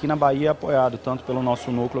e que aqui na Bahia é apoiado tanto pelo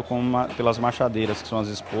nosso núcleo como pelas marchadeiras, que são as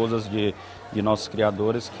esposas de nossos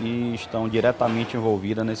criadores que estão diretamente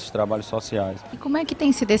envolvidas nesses trabalhos sociais. E como é que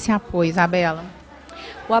tem sido esse apoio, Isabela?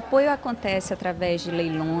 O apoio acontece através de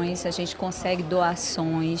leilões, a gente consegue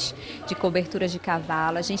doações de coberturas de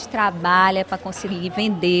cavalo, a gente trabalha para conseguir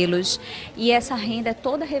vendê-los e essa renda é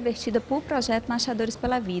toda revertida para o projeto Marchadores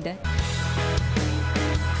pela Vida.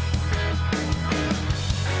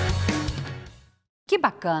 Que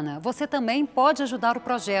bacana! Você também pode ajudar o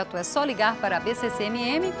projeto, é só ligar para a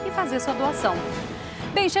BCCMM e fazer sua doação.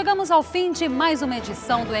 Bem, chegamos ao fim de mais uma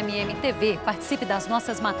edição do MM TV. Participe das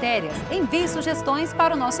nossas matérias, envie sugestões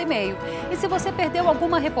para o nosso e-mail. E se você perdeu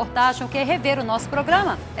alguma reportagem ou quer rever o nosso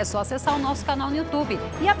programa, é só acessar o nosso canal no YouTube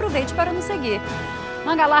e aproveite para nos seguir.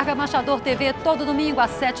 Mangalarga Marchador TV todo domingo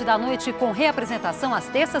às 7 da noite com reapresentação às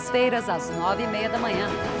terças-feiras às 9h30 da manhã.